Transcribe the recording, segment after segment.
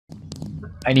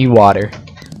I need water.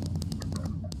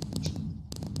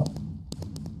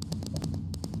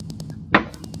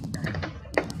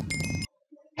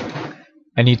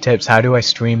 I need tips. How do I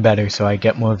stream better so I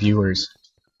get more viewers?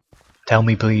 Tell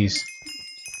me, please.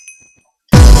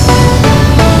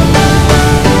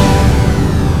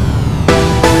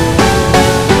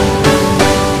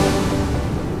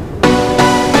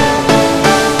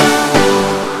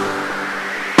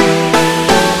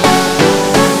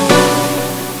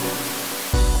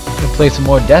 Play some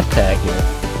more Death Tag here.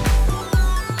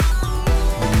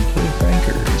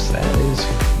 TheKidFrankers, that is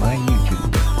my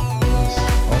YouTube. There's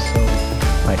also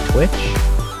my Twitch.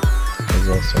 There's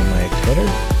also my Twitter.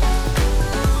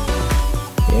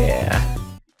 Yeah.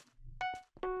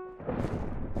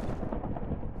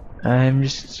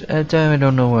 I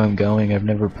don't know where I'm going. I've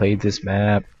never played this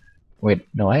map. Wait,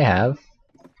 no, I have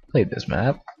played this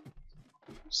map.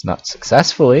 It's not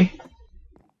successfully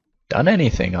done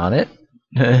anything on it.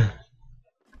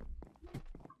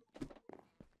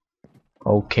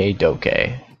 Okay, doke.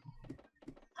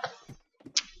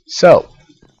 So,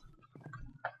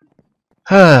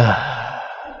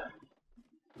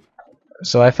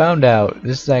 so I found out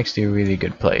this is actually a really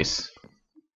good place.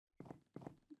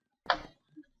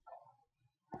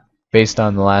 Based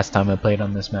on the last time I played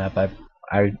on this map,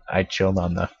 I chilled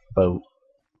on the boat.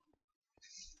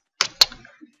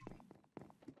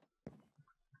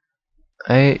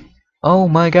 Oh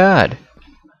my god.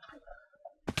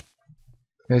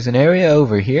 There's an area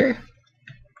over here?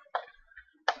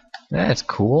 That's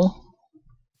cool.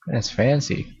 That's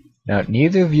fancy. Now,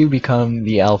 neither of you become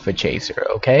the alpha chaser,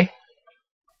 okay?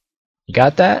 You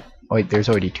got that? Oh, wait, there's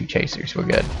already 2 chasers. We're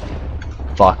good.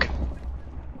 Fuck.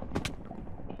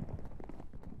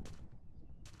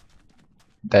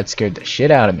 That scared the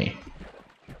shit out of me.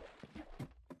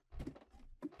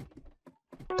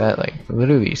 That, like,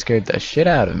 literally scared the shit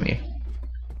out of me.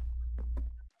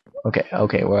 Okay,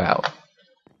 okay, we're out.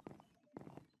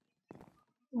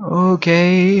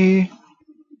 Okay.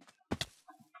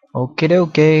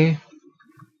 Okay.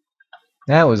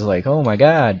 That was like, oh my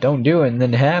god, don't do it, and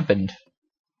then it happened.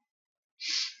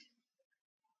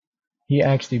 He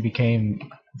actually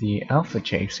became the alpha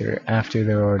chaser after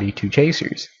there were already 2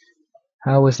 chasers.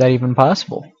 How was that even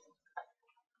possible?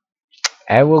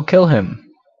 I will kill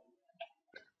him.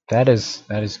 That is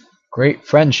great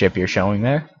friendship you're showing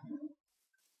there.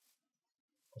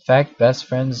 In fact, best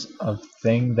friends of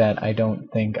thing that I don't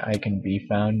think I can be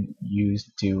found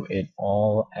used to it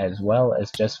all, as well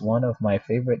as just one of my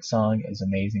favorite song is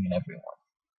amazing and everyone.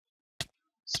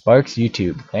 Sparks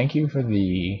YouTube, thank you for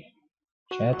the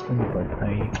chat input.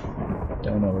 I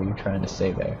don't know what you're trying to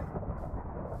say there.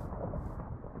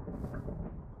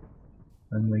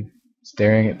 I'm like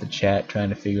staring at the chat trying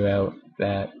to figure out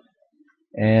that,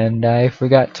 and I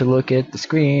forgot to look at the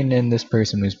screen and this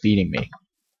person was beating me.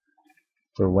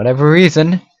 For whatever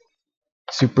reason,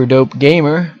 super dope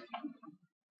gamer.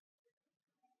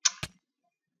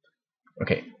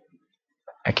 Okay,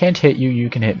 I can't hit you, you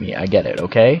can hit me. I get it,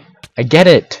 okay? I get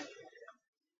it!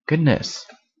 Goodness.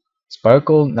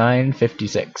 Sparkle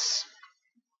 956.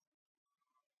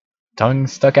 Tongue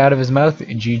stuck out of his mouth,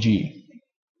 GG.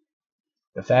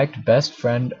 The fact best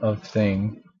friend of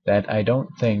thing that I don't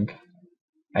think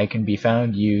I can be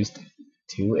found used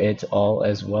to it all,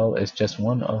 as well as just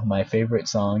one of my favorite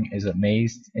song is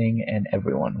amazing and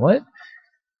everyone. What?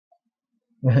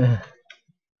 I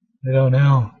don't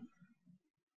know.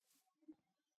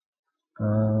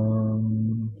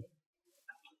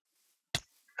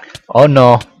 Oh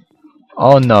no.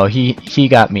 Oh no, he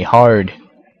got me hard.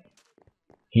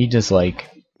 He just like,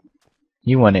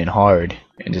 he went in hard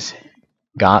and just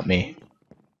got me.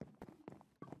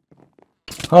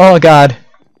 Oh god.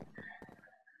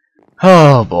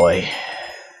 Oh boy.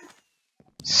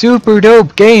 Super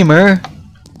dope gamer.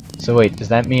 So wait, does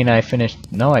that mean I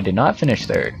finished? No, I did not finish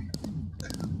 3rd.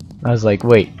 I was like,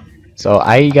 wait. So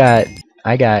I got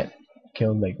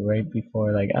killed like right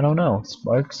before, like, I don't know.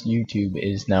 Sparks YouTube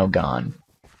is now gone,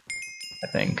 I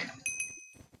think.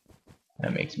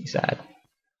 That makes me sad.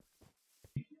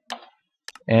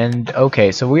 And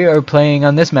okay, so we are playing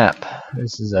on this map.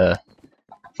 This is a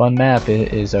fun map.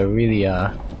 It is a really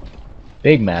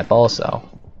big map also.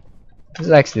 This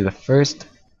is actually the first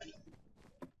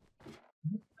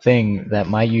thing that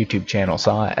my YouTube channel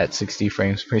saw at 60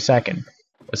 frames per second.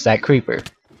 Was that creeper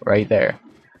right there.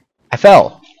 I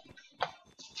fell.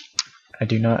 I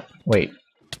do not wait.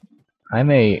 I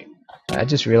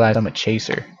just realized I'm a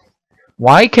chaser.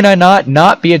 Why can I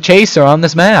not be a chaser on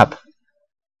this map?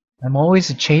 I'm always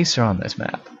a chaser on this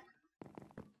map.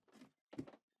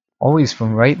 Always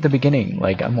from right at the beginning.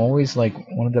 Like, I'm always like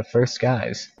one of the first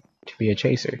guys to be a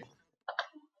chaser.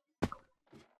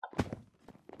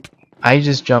 I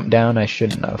just jumped down. I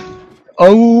shouldn't have.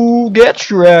 Oh, get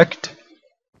wrecked.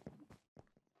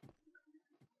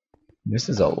 This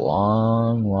is a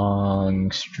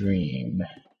long stream.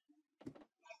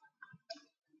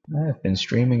 I've been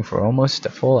streaming for almost a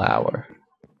full hour.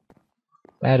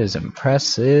 That is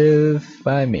impressive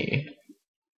by me.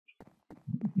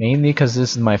 Mainly because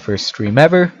this is my first stream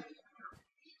ever.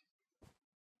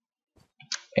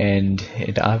 And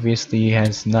it obviously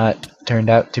has not turned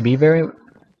out to be very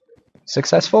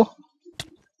successful.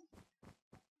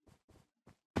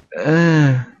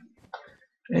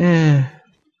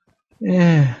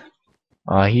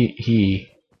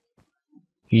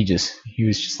 He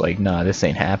was just like, nah, this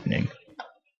ain't happening.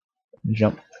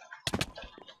 Jump.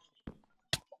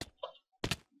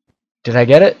 Did I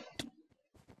get it?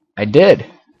 I did.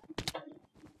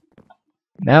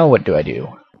 Now what do I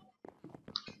do?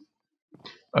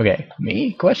 Okay,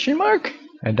 me? Question mark?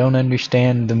 I don't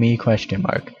understand the me question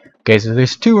mark. Okay, so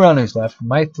there's 2 runners left.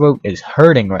 My throat is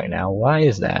hurting right now. Why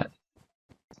is that?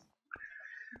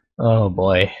 Oh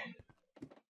boy.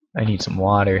 I need some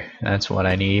water. That's what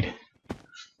I need.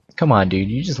 Come on, dude.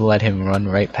 You just let him run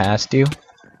right past you.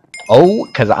 Oh,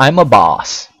 because I'm a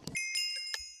boss.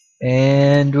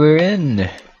 And we're in.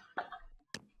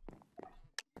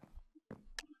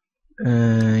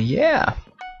 Yeah.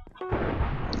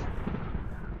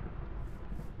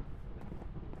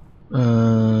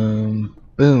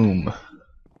 Boom.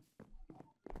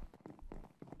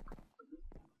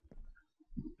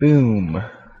 Boom.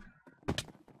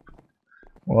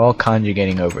 We're all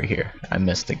conjugating over here. I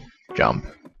missed the jump.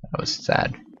 That was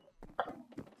sad.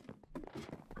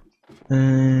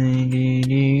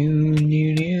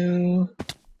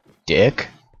 Dick.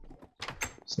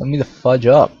 Just let me the fudge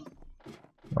up.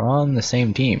 We're on the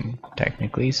same team,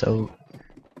 technically, so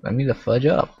let me the fudge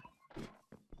up.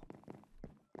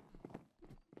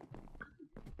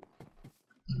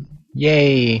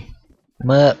 Yay!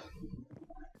 I'm up.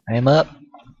 I'm up.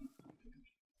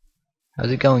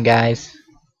 How's it going, guys?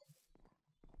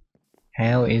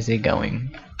 How is it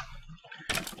going?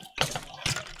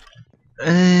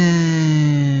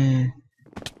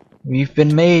 We've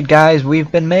been made, guys.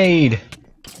 We've been made.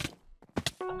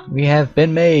 We have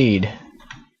been made.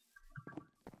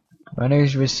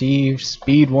 Runners receive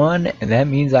speed 1, and that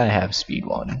means I have speed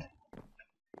 1.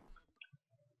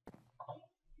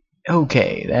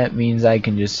 Okay, that means I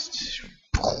can just...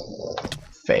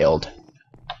 Failed.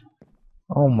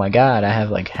 Oh my god, I have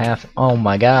like half... Oh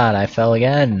my god, I fell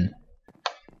again.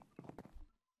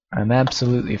 I'm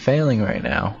absolutely failing right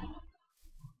now.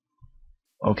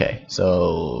 Okay,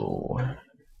 so...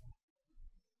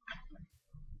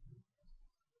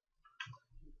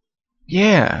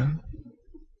 Yeah.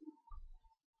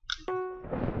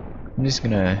 I'm just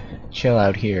gonna chill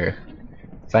out here.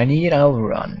 If I need, I'll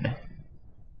run.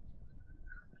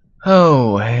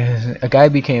 Oh, a guy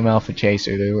became Alpha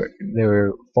Chaser. There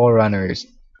were 4 runners,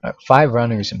 5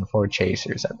 runners and 4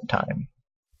 chasers at the time.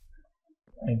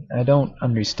 I don't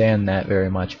understand that very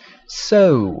much.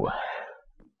 So,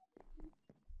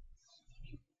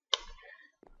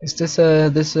 is this a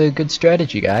good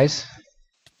strategy, guys?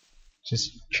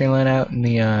 Just chilling out in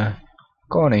the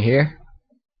corner here.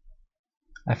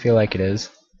 I feel like it is.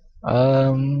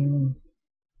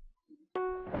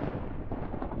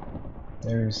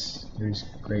 There's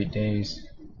great days,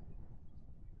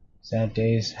 sad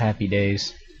days, happy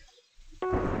days.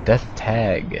 Death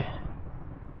tag.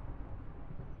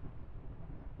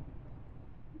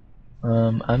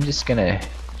 I'm just gonna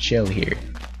chill here.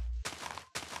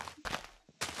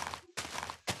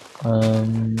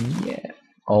 Yeah.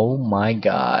 Oh my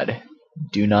god.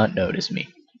 Do not notice me.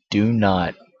 Do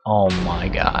not. Oh my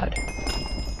god.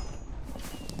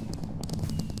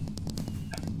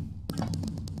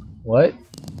 What?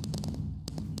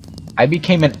 I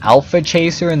became an Alpha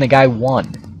Chaser and the guy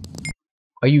won.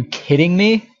 Are you kidding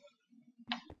me?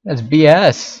 That's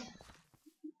BS.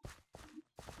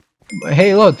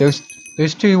 Hey, look, there's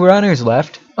 2 runners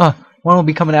left. One will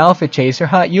become an Alpha Chaser.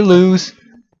 Ha, you lose.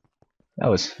 That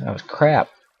was crap.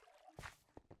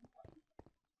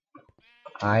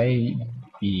 I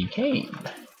became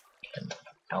an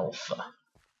Alpha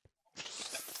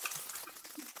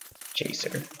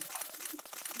Chaser.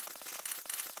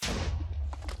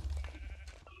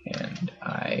 And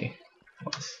I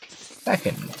was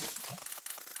second.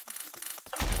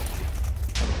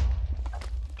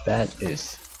 That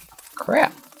is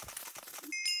crap.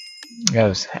 That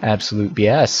was absolute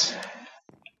BS.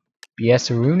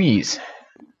 BS-a-roonies.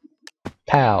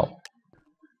 Pow.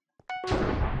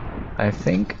 I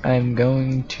think I'm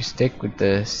going to stick with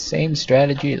the same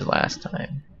strategy as last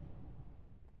time.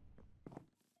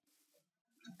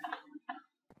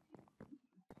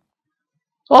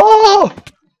 Oh!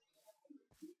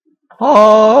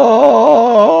 Oh!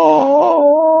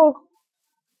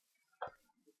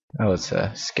 That was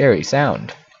a scary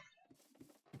sound.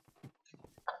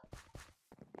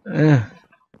 Ugh.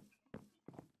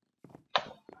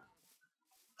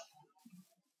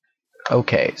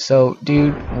 Okay, so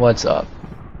dude, what's up?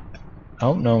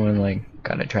 Oh, no one like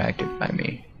got attracted by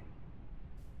me.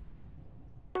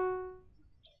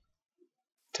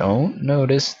 Don't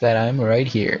notice that I'm right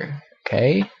here,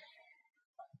 okay?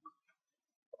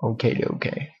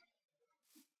 Okay.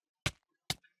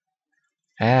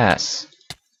 Ass.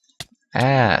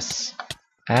 Ass.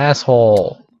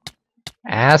 Asshole.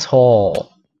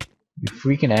 Asshole. You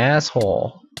freaking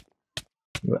asshole.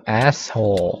 You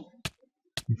asshole.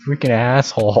 You freaking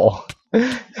asshole.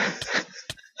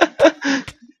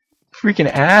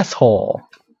 Freaking asshole.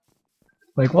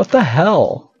 Like, what the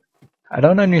hell? I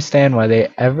don't understand why they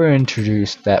ever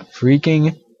introduced that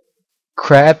freaking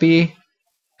crappy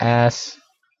ass.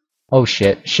 Oh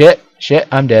shit. Shit. Shit.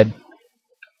 I'm dead.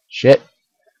 Shit.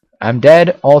 I'm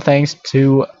dead. All thanks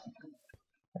to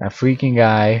a freaking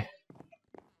guy.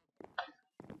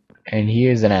 And he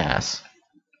is an ass.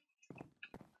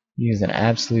 He is an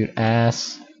absolute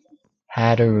ass.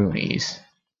 Hatteroonies.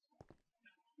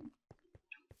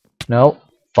 No.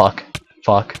 Fuck.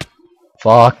 Fuck.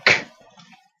 Fuck.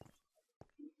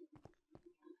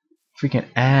 Freaking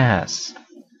ass.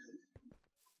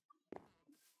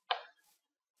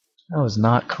 That was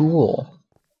not cool.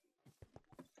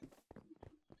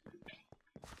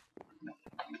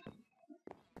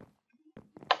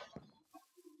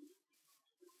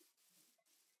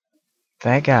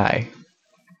 That guy.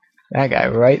 That guy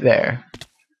right there.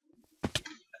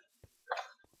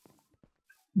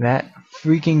 That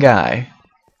freaking guy.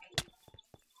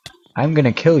 I'm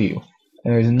gonna kill you.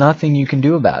 And there's nothing you can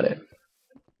do about it.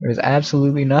 There's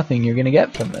absolutely nothing you're gonna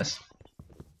get from this.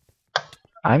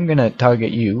 I'm gonna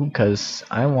target you because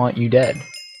I want you dead.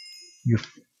 You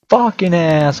fucking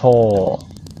asshole.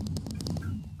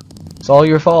 It's all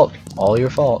your fault. All your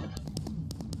fault.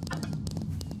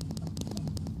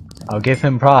 I'll give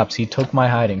him props. He took my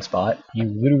hiding spot. He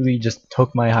literally just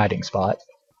took my hiding spot.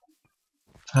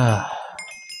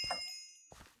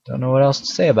 Don't know what else to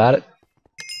say about it.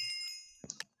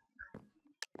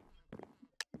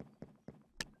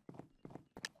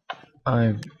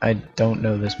 I don't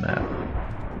know this map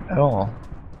at all.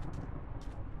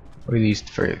 Or at least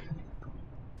for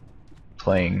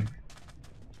playing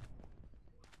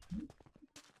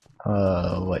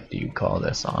what do you call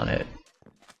this on it?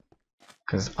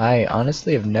 Because I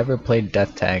honestly have never played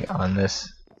Death Tag on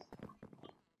this.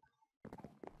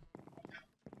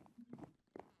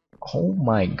 Oh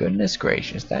my goodness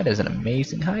gracious, that is an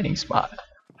amazing hiding spot.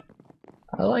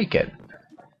 I like it.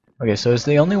 Okay, so is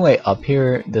the only way up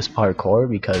here this parkour?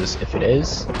 Because if it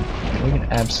is, we can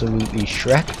absolutely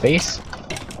Shrek face.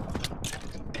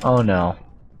 Oh no.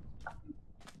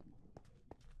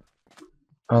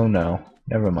 Oh no.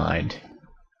 Never mind.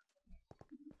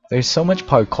 There's so much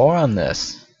parkour on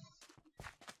this.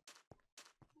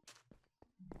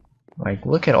 Like,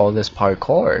 look at all this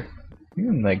parkour. You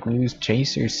can like lose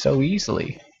chasers so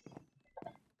easily.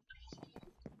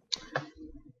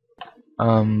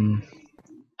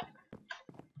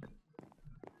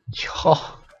 Yo.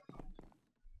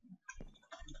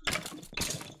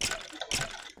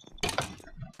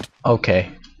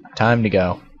 Okay, time to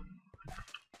go.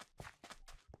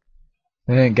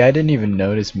 The guy didn't even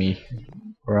notice me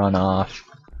run off.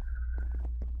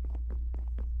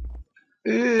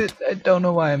 I don't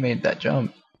know why I made that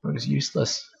jump. It was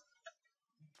useless.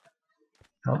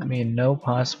 Helped me in no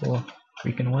possible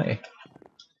freaking way.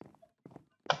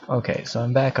 Okay, so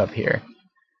I'm back up here.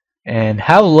 And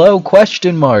how low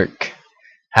question mark?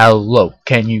 How low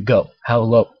can you go? How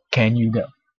low can you go?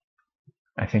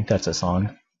 I think that's a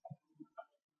song.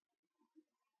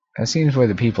 That seems where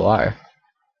the people are.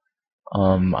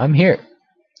 I'm here.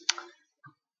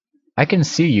 I can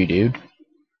see you, dude.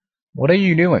 What are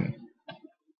you doing?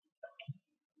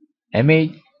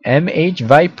 MH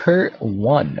Viper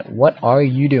 1. What are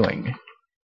you doing?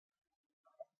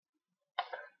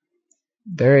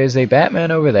 There is a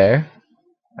Batman over there.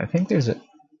 I think there's a...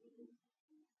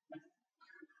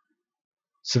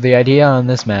 So the idea on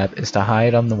this map is to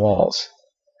hide on the walls.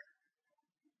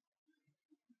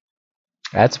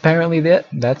 That's apparently it.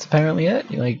 That's apparently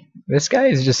it. Like, this guy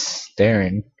is just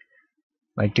staring.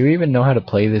 Like, do we even know how to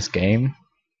play this game?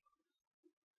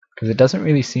 Because it doesn't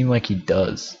really seem like he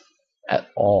does. At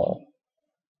all.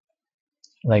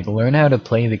 Like, learn how to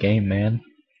play the game, man.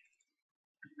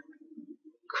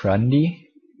 Crundy?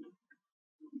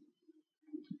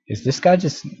 Is this guy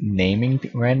just naming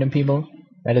random people?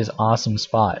 That is awesome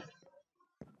spot.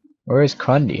 Where is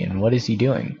Grundy and what is he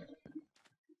doing?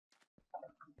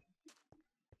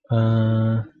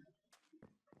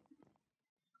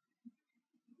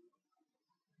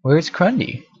 Where's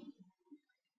Grundy?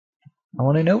 I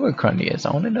want to know where Grundy is.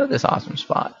 I want to know this awesome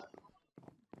spot.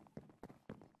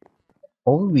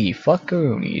 Holy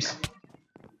fuckaroonies.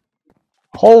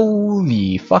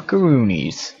 Holy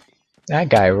fuckaroonies. That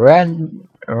guy ran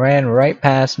right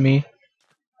past me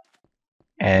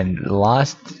and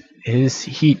lost his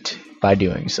heat by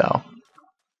doing so.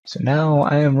 So now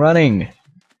I am running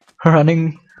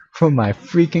for my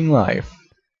freaking life.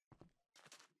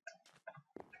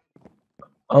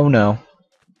 Oh no.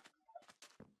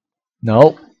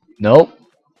 Nope. Nope.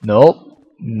 Nope.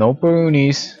 No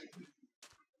baroonies.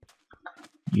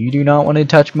 You do not want to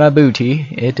touch my booty.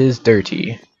 It is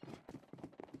dirty.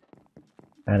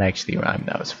 That actually rhymed.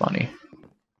 That was funny.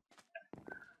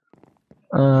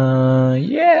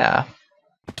 Yeah.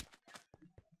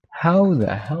 How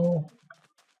the hell?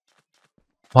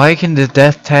 Why can the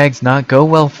death tags not go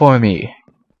well for me?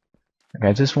 Like,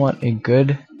 I just want a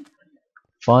good,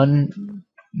 fun,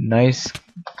 nice,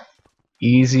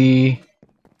 easy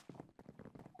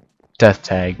death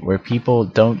tag where people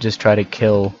don't just try to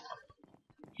kill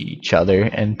each other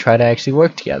and try to actually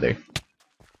work together.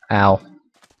 Ow.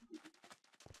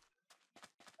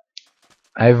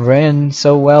 I've ran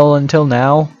so well until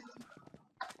now.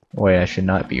 Wait, I should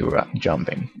not be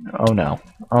jumping. Oh no.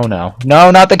 Oh no.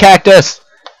 No, not the cactus!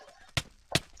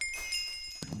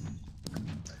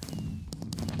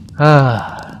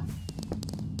 Ah.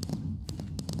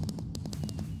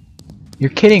 You're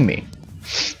kidding me.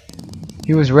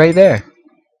 He was right there.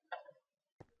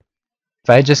 If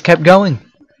I had just kept going.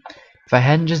 If I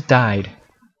hadn't just died.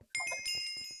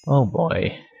 Oh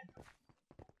boy.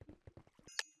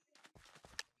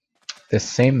 This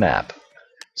same map.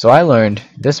 So I learned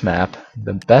this map,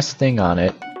 the best thing on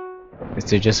it is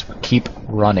to just keep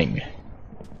running.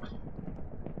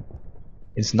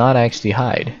 It's not actually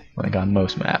hide, like on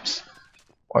most maps.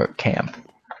 Or camp.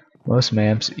 Most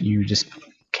maps, you just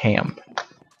camp.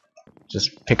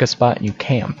 Just pick a spot and you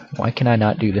camp. Why can I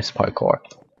not do this parkour?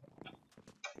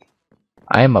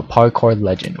 I am a parkour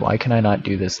legend. Why can I not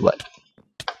do this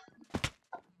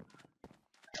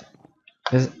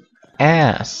This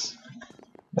ass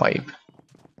wipe.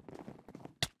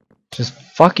 Just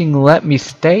fucking let me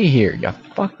stay here, you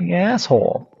fucking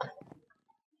asshole.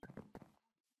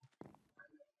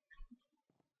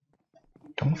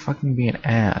 Don't fucking be an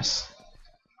ass.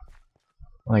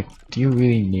 Like, do you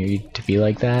really need to be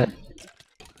like that?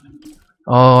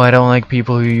 Oh, I don't like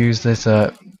people who use this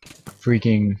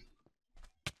freaking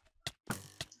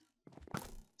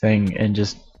thing and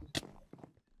just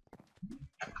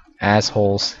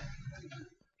assholes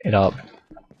it up.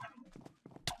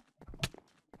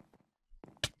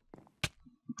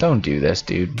 Don't do this,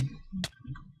 dude.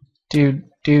 Dude,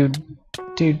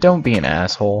 don't be an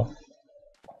asshole.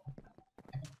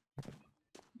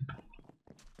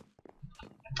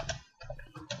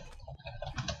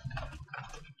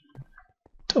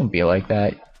 Don't be like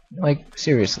that. Like,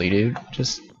 seriously, dude.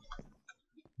 Just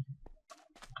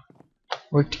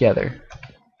work together.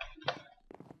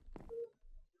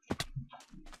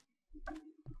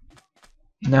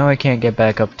 Now I can't get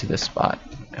back up to this spot.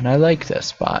 And I like this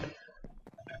spot.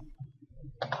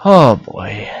 Oh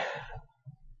boy.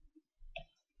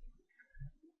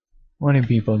 Why do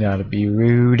people gotta be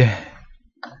rude?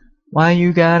 Why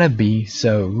you gotta be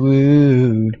so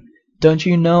rude? Don't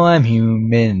you know I'm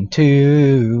human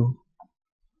too?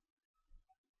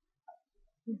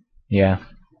 Yeah.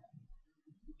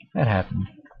 That happened.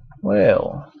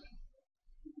 Well.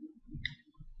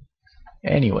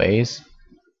 Anyways.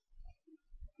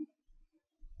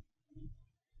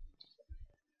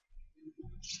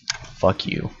 Fuck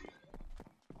you.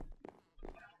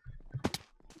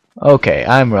 Okay,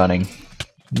 I'm running.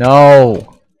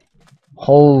 No!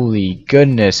 Holy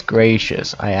goodness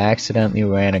gracious. I accidentally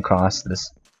ran across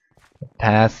this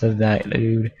path of that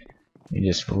dude. He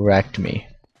just wrecked me.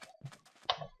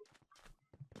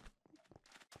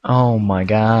 Oh my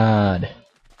god.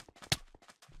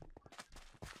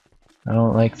 I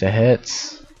don't like the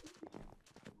hits.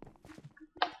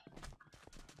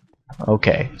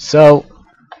 Okay, so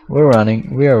we're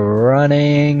running. We are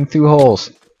running through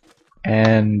holes.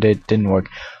 And it didn't work.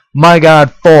 My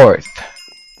god, fourth!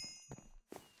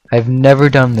 I've never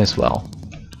done this well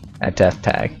at Death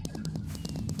Tag.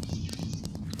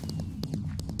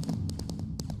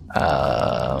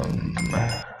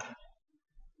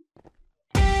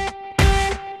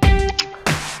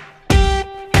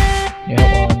 Yeah,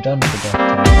 well, I'm done with the Death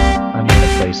Tag. I'm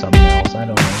gonna play something else. I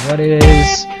don't know what it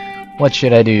is. What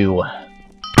should I do?